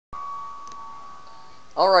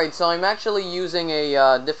Alright, so I'm actually using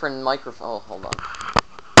a different microphone. Oh, hold on.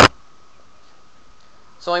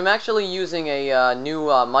 So I'm actually using a new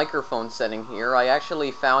microphone setting here. I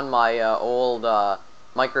actually found my old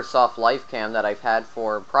Microsoft LifeCam that I've had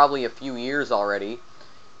for probably a few years already.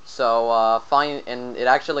 So and it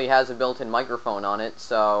actually has a built-in microphone on it.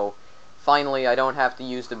 So finally, I don't have to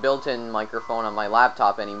use the built-in microphone on my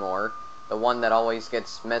laptop anymore. The one that always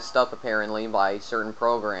gets messed up apparently by certain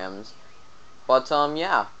programs. But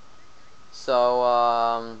yeah.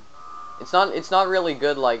 So it's not really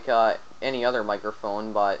good like any other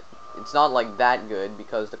microphone, but it's not like that good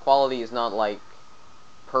because the quality is not like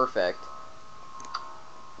perfect.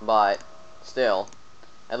 But still,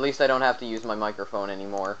 at least I don't have to use my microphone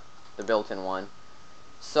anymore, the built-in one.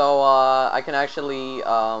 So I can actually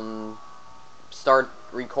start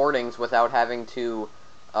recordings without having to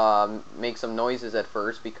make some noises at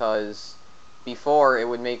first, because before it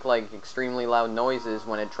would make like extremely loud noises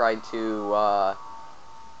when it tried to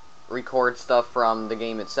record stuff from the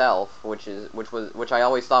game itself, which I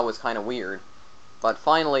always thought was kind of weird. But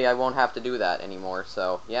finally I won't have to do that anymore,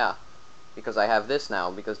 so yeah, because I have this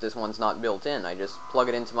now, because this one's not built in. I just plug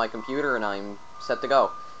it into my computer and I'm set to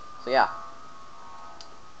go. So yeah.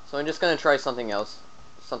 So I'm just gonna try something out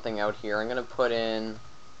here. I'm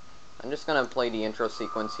just gonna play the intro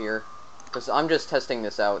sequence here, because I'm just testing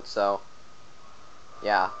this out, so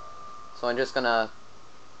yeah. So I'm just gonna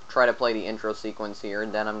try to play the intro sequence here,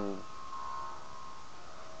 and then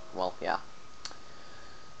well, yeah.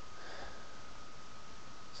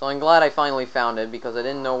 So I'm glad I finally found it, because I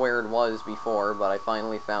didn't know where it was before, but I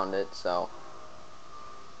finally found it, so.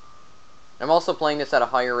 I'm also playing this at a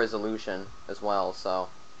higher resolution as well, so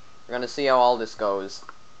we're gonna see how all this goes.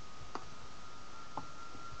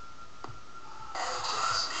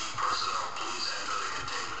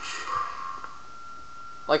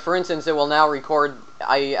 Like, for instance, it will now record.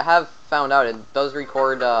 I have found out it does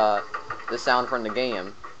record the sound from the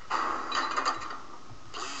game.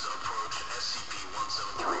 Please approach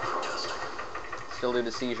SCP-173 for testing. Still do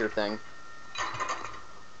the seizure thing.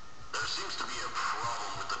 There seems to be a problem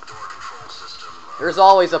with the door control system. There's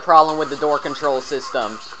always a problem with the door control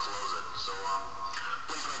system. To close it, so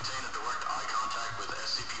please maintain a direct eye contact with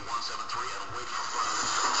SCP-173 and wait for further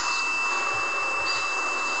instructions.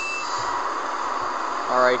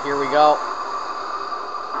 Alright, here we go.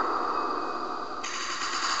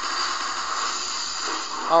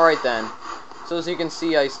 Alright then. So as you can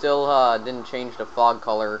see, I still didn't change the fog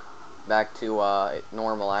color back to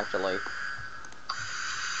normal, actually.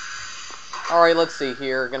 Alright, let's see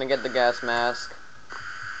here. Gonna get the gas mask.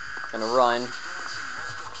 Gonna run.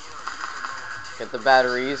 Get the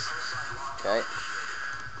batteries. Okay.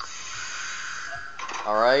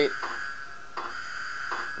 Alright.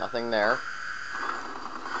 Nothing there.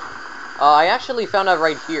 I actually found out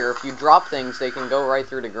right here, if you drop things, they can go right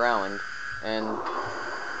through the ground. And,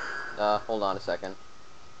 hold on a second.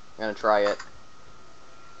 I'm gonna try it.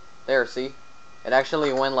 There, see? It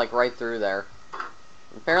actually went, like, right through there.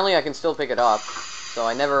 Apparently I can still pick it up, so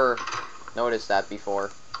I never noticed that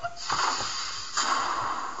before.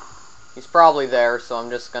 He's probably there, so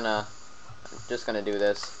I'm just gonna do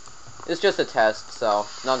this. It's just a test, so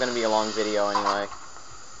it's not gonna be a long video anyway.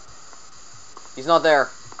 He's not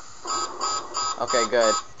there. Okay,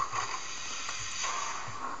 good.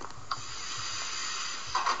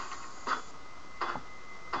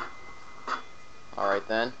 Alright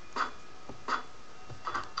then.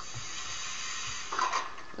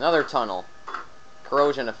 Another tunnel.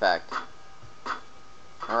 Corrosion effect.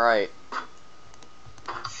 Alright.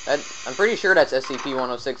 I'm pretty sure that's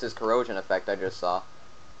SCP-106's corrosion effect I just saw.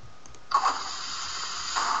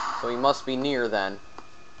 So he must be near then.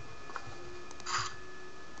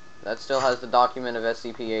 That still has the document of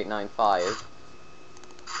SCP-895.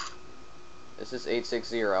 This is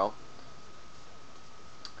 860.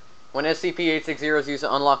 When SCP-860 is used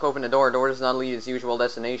to unlock open a door does not leave its usual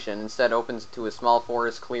destination. Instead opens to a small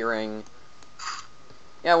forest clearing.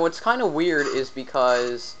 Yeah, what's kind of weird is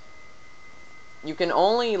because you can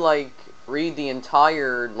only, like, read the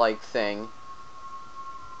entire, like, thing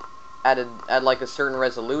at like, a certain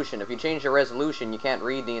resolution. If you change the resolution, you can't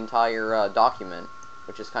read the entire document,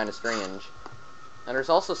 which is kind of strange. And there's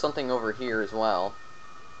also something over here as well.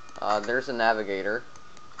 There's a navigator.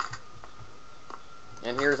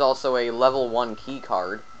 And here's also a level 1 key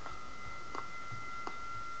card.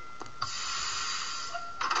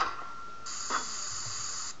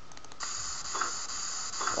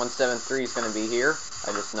 .173 is going to be here.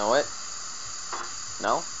 I just know it.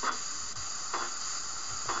 No?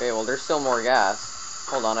 Okay, well, there's still more gas.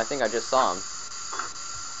 Hold on, I think I just saw him.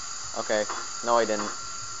 Okay, no I didn't.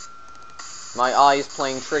 My eye's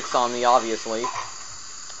playing tricks on me, obviously.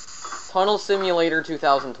 Tunnel Simulator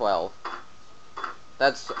 2012.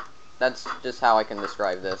 That's just how I can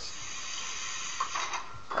describe this.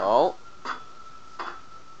 Oh.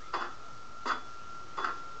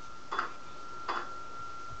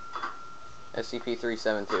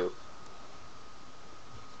 SCP-372.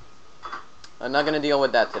 I'm not gonna deal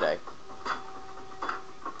with that today.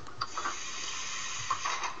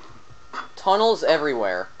 Tunnels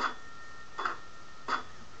everywhere.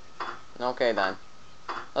 Okay then.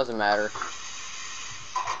 Doesn't matter.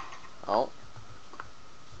 Oh.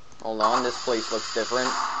 Hold on, this place looks different.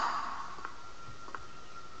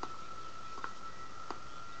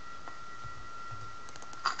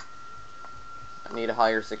 I need a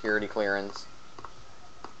higher security clearance.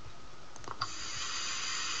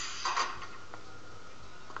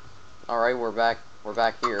 Alright, we're back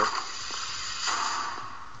here.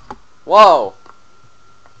 Whoa!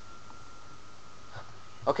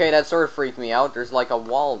 Okay, that sort of freaked me out. There's like a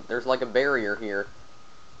wall, there's like a barrier here.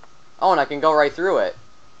 Oh, and I can go right through it.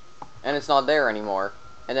 And it's not there anymore.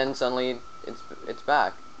 And then suddenly, it's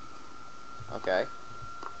back. Okay.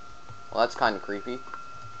 Well, that's kind of creepy.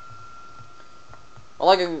 Well,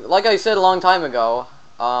 like I said a long time ago,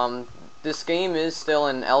 this game is still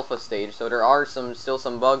in alpha stage, so there are still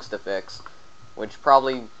some bugs to fix. Which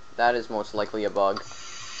probably, that is most likely a bug.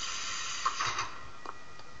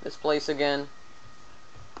 This place again.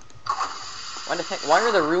 Why the heck? Why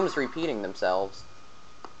are the rooms repeating themselves?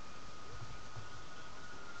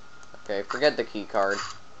 Okay, forget the key card.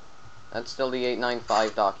 That's still the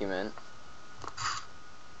 895 document.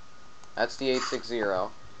 That's the 860.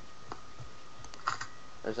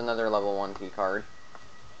 There's another level 1 key card.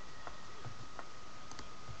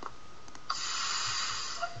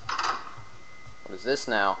 What is this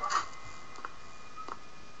now?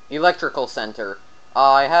 Electrical center.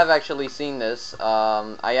 I have actually seen this.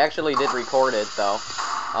 I actually did record it, though.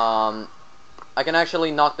 I can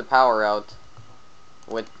actually knock the power out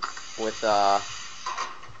with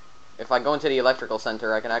if I go into the electrical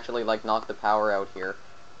center, I can actually, like, knock the power out here.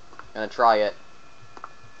 I'm gonna try it.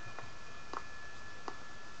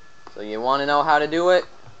 So you want to know how to do it?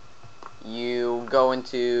 You go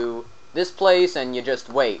into this place and you just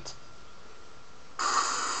wait.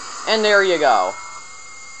 And there you go.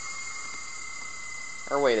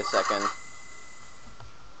 Or wait a second.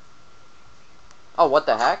 Oh, what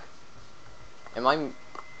the heck? Am I...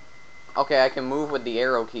 Okay, I can move with the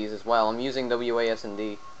arrow keys as well. I'm using WAS and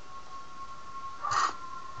D.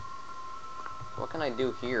 What can I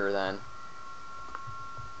do here, then?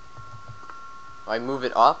 Do I move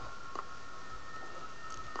it up?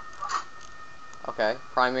 Okay,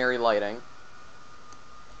 primary lighting.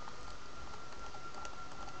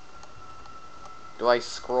 Do I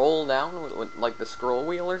scroll down with like the scroll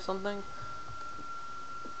wheel or something?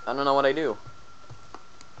 I don't know what I do.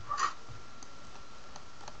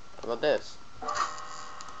 What about this?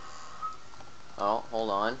 Oh, hold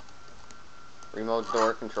on. Remote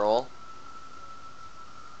door control.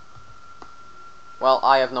 Well,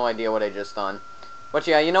 I have no idea what I just done. But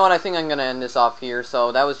yeah, you know what, I think I'm gonna end this off here.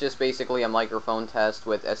 So that was just basically a microphone test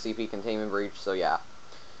with SCP Containment Breach, so yeah.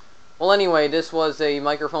 Well, anyway, this was a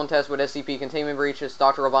microphone test with SCP Containment Breach. It's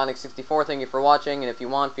Dr. Robotnik64. Thank you for watching, and if you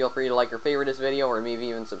want, feel free to like or favorite this video, or maybe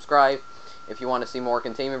even subscribe if you want to see more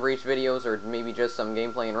Containment Breach videos, or maybe just some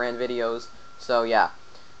gameplay and rant videos. So, yeah.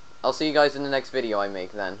 I'll see you guys in the next video I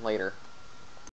make then, later.